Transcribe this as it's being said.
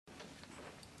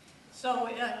So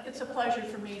it's a pleasure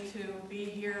for me to be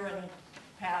here and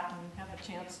Pat and have a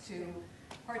chance to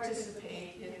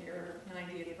participate in your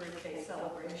 90th birthday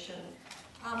celebration.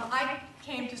 I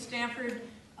came to Stanford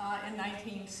in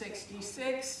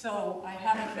 1966, so I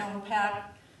haven't known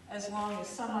Pat as long as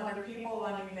some other people.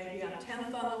 I mean, maybe I'm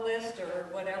 10th on the list or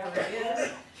whatever it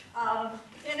is.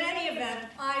 In any event,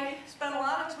 I spent a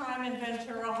lot of time in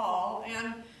Ventura Hall,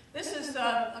 and this is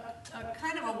a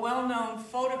kind of a well-known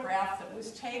photograph that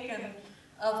was taken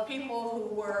of people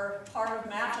who were part of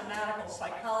mathematical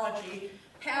psychology.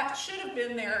 Pat should have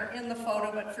been there in the photo,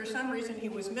 but for some reason he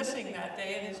was missing that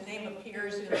day, and his name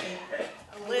appears in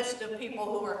the list of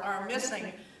people who are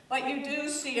missing. But you do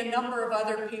see a number of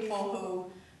other people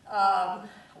who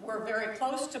were very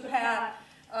close to Pat.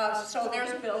 So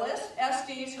there's Bill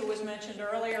Estes, who was mentioned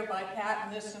earlier by Pat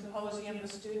in this symposium, the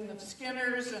student of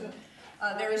Skinner's, and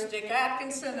there's Dick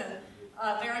Atkinson, and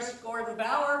there's Gordon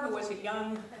Bauer, who was a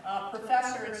young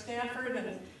professor at Stanford,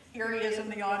 and here he is in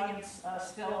the audience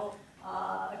still,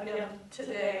 again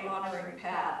today, honoring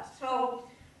Pat. So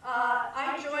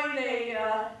I joined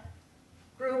a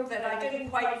group that I didn't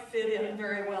quite fit in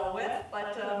very well with,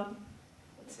 but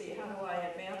let's see, how do I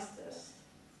advance this?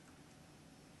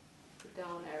 The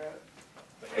down arrow.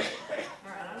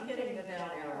 All right, I'm hitting the down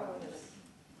arrow.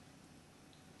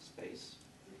 Space.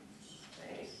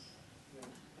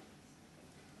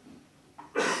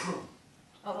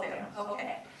 Oh, there.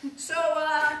 Okay. So,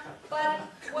 but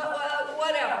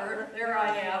whatever. There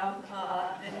I am,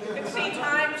 and you can see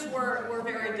times were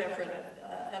very different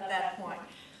at that point.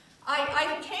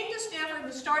 I came to Stanford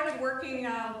and started working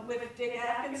with Dick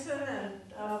Atkinson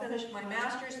and finished my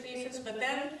master's thesis, but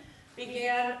then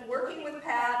began working with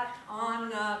Pat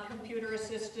on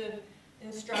computer-assisted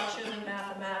instruction and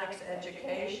mathematics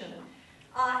education.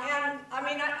 And I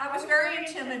mean, I was very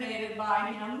intimidated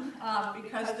by him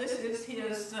because this is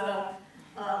his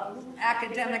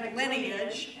academic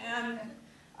lineage. And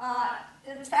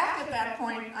in fact, at that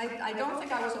point, I don't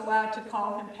think I was allowed to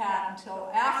call him Pat until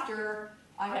after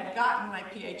I had gotten my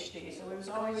PhD. So it was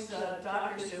always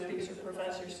Dr. Suppes or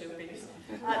Professor Suppes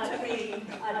to me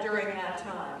during that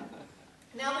time.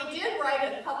 Now, we did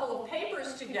write a couple of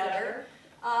papers together.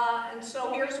 And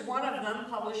so here's one of them,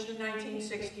 published in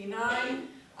 1969.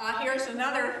 Here's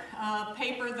another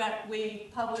paper that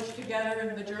we published together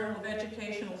in the Journal of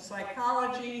Educational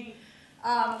Psychology.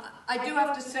 I do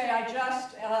have to say I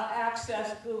just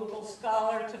accessed Google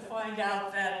Scholar to find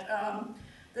out that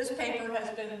this paper has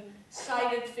been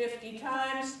cited 50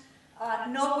 times.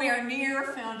 Nowhere near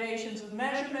Foundations of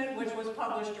Measurement, which was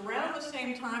published around the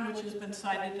same time, which has been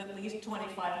cited at least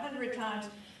 2,500 times.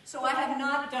 So I have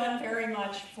not done very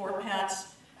much for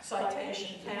Pat's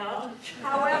citation count.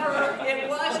 However, it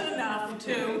was enough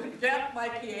to get my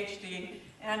PhD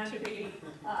and to be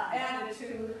added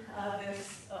to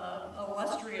this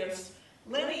illustrious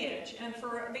lineage. And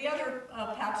for the other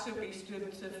Pat Suppes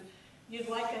students, if you'd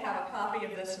like to have a copy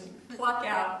of this and pluck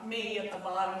out me at the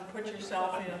bottom and put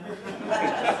yourself in, just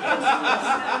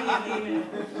send me an email.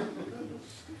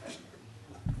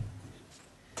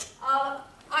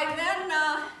 I then,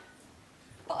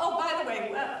 oh, by the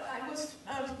way,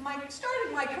 I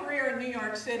started my career in New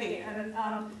York City, and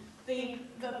the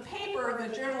paper,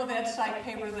 the Journal of Ed Psych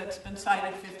paper that's been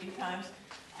cited 50 times,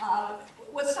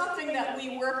 was something that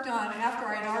we worked on after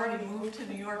I'd already moved to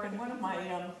New York, and one of my,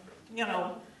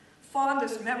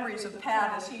 fondest memories of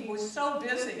Pat is he was so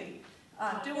busy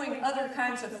doing other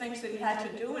kinds of things that he had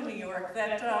to do in New York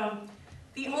that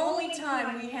the only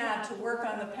time we had to work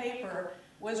on the paper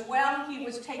was while he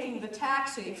was taking the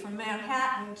taxi from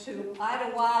Manhattan to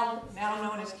Idlewild, now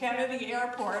known as Kennedy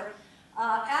Airport,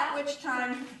 at which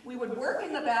time we would work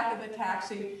in the back of the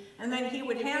taxi, and then he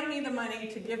would hand me the money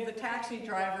to give the taxi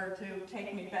driver to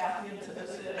take me back into the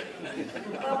city.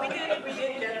 Well, we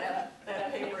did get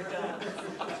that paper done.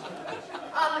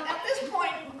 At this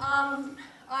point,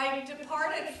 I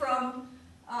departed from,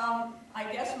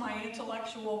 I guess, my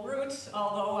intellectual roots,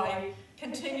 although I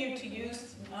continued to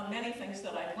use many things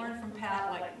that I learned from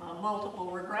Pat, like multiple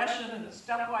regression and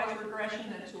stepwise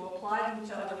regression, and to apply them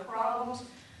to other problems.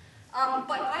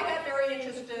 But I got very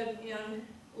interested in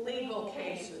legal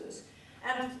cases.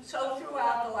 And so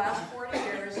throughout the last 40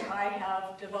 years, I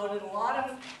have devoted a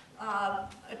lot of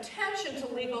attention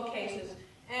to legal cases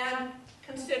and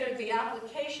considered the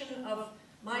application of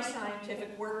my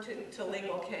scientific work to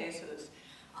legal cases.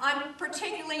 I'm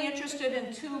particularly interested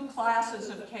in two classes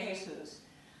of cases.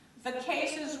 The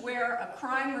cases where a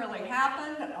crime really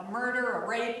happened, a murder, a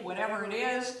rape, whatever it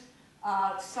is,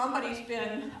 somebody's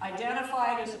been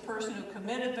identified as the person who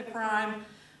committed the crime,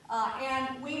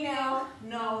 and we now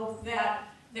know that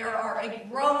there are a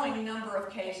growing number of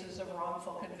cases of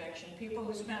wrongful conviction. People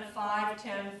who spent 5,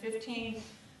 10, 15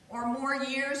 or more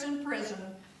years in prison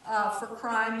for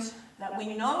crimes that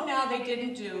we know now they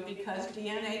didn't do because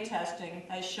DNA testing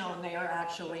has shown they are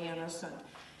actually innocent.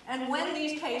 And when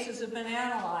these cases have been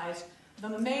analyzed,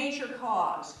 the major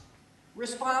cause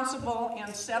responsible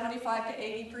in 75 to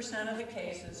 80% of the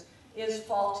cases is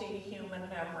faulty human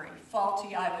memory,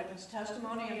 faulty eyewitness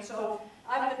testimony, and so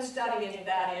I've been studying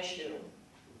that issue.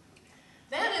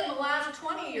 Then in the last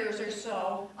 20 years or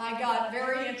so, I got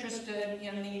very interested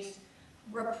in these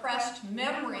repressed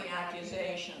memory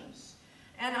accusations.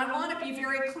 And I want to be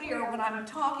very clear what I'm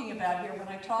talking about here when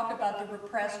I talk about the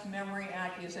repressed memory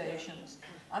accusations.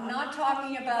 I'm not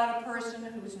talking about a person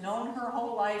who's known her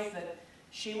whole life that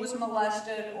she was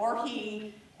molested, or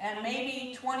he, and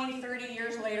maybe 20, 30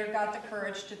 years later got the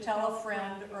courage to tell a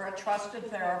friend or a trusted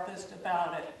therapist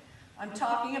about it. I'm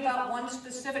talking about one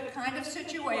specific kind of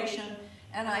situation,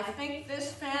 and I think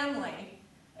this family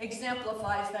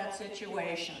exemplifies that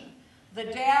situation. The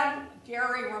dad,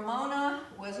 Gary Ramona,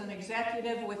 was an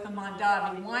executive with the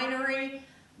Mondavi winery.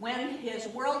 When his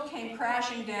world came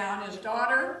crashing down, his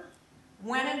daughter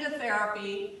went into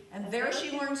therapy, and there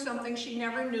she learned something she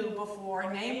never knew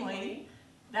before, namely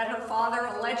that her father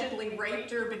allegedly raped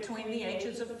her between the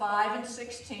ages of 5 and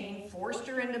 16, forced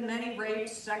her into many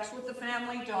rapes, sex with the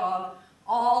family dog,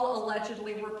 all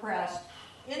allegedly repressed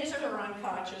into her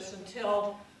unconscious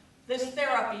until this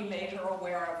therapy made her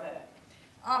aware of it.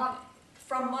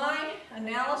 From my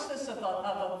analysis of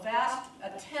a vast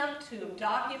attempt to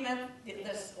document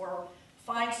this or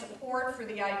find support for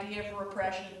the idea of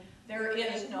repression, there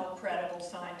is no credible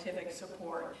scientific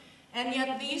support. And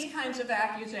yet these kinds of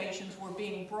accusations were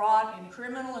being brought in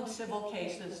criminal and civil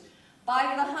cases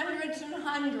by the hundreds and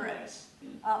hundreds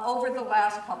over the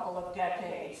last couple of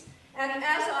decades. And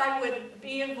as I would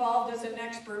be involved as an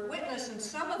expert witness in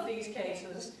some of these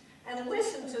cases and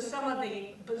listen to some of the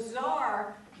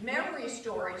bizarre memory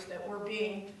stories that were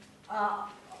being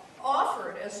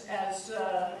offered as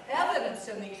evidence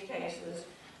in these cases,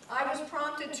 I was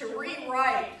prompted to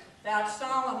rewrite that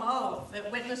solemn oath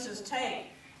that witnesses take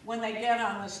when they get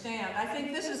on the stand. I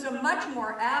think this is a much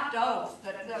more apt oath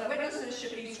that witnesses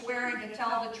should be swearing to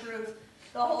tell the truth,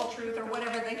 the whole truth, or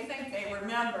whatever they think they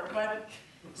remember. But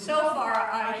so far,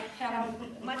 I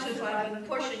haven't, much as I've been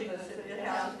pushing this, it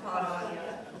hasn't caught on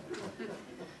yet.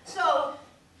 So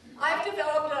I've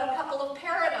developed a couple of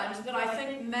paradigms that I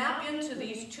think map into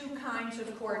these two kinds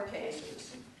of court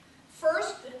cases.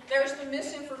 First, there's the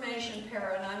misinformation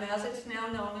paradigm, as it's now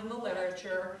known in the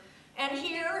literature. And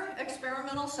here,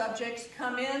 experimental subjects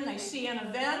come in, they see an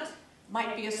event,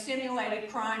 might be a simulated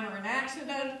crime or an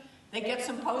accident, they get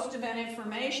some post-event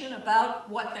information about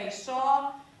what they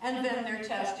saw, and then they're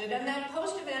tested. And that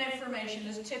post-event information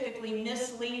is typically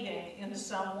misleading in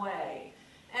some way.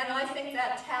 And I think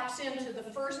that taps into the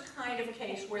first kind of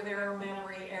case where there are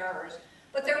memory errors.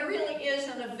 But there really is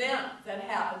an event that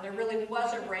happened. There really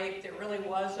was a rape. There really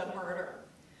was a murder.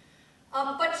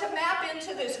 But to map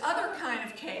into this other kind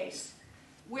of case,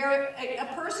 where a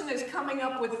person is coming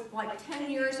up with like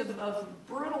 10 years of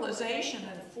brutalization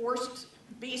and forced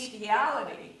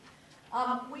bestiality,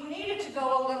 we needed to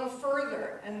go a little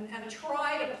further and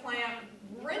try to plant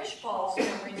rich false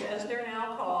memories, as they're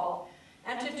now called.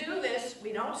 And to do this,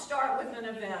 we don't start with an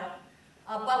event,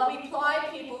 but we ply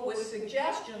people with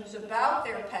suggestions about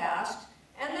their past,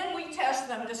 and then we test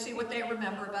them to see what they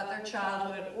remember about their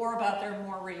childhood or about their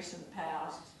more recent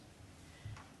past.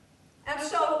 And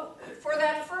so, for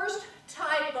that first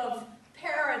type of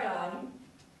paradigm,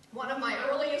 one of my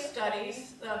earliest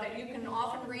studies that you can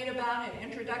often read about in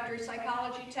introductory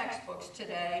psychology textbooks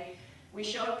today, we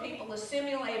showed people a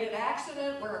simulated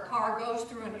accident where a car goes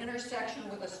through an intersection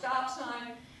with a stop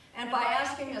sign, and by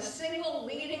asking a single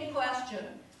leading question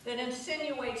that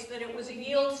insinuates that it was a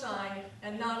yield sign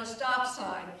and not a stop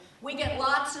sign, we get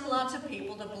lots and lots of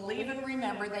people to believe and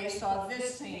remember they saw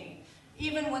this scene.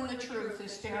 Even when the truth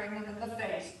is staring them in the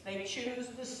face, they choose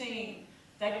the scene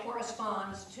that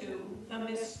corresponds to the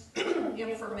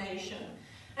misinformation.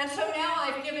 And so now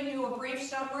I've given you a brief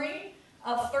summary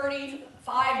of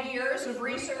 35 years of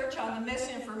research on the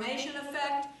misinformation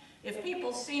effect. If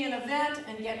people see an event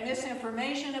and get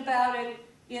misinformation about it,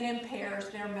 it impairs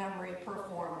their memory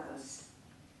performance.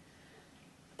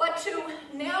 But to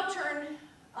now turn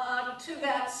to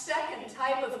that second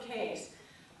type of case,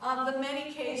 the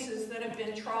many cases that have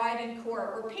been tried in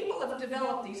court where people have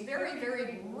developed these very,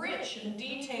 very rich and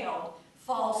detailed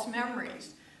false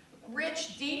memories.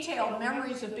 Rich, detailed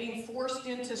memories of being forced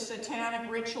into satanic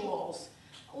rituals,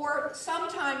 or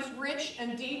sometimes rich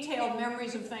and detailed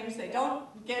memories of things. They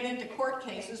don't get into court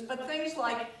cases, but things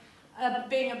like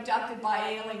being abducted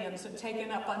by aliens and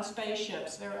taken up on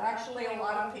spaceships. There are actually a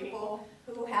lot of people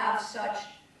who have such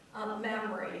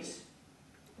memories.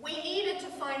 We needed to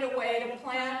find a way to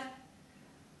plant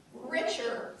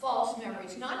richer false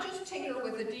memories, not just tinker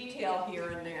with the detail here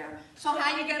and there. So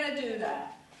how are you going to do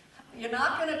that? You're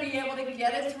not going to be able to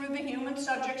get it through the Human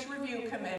Subjects Review Committee.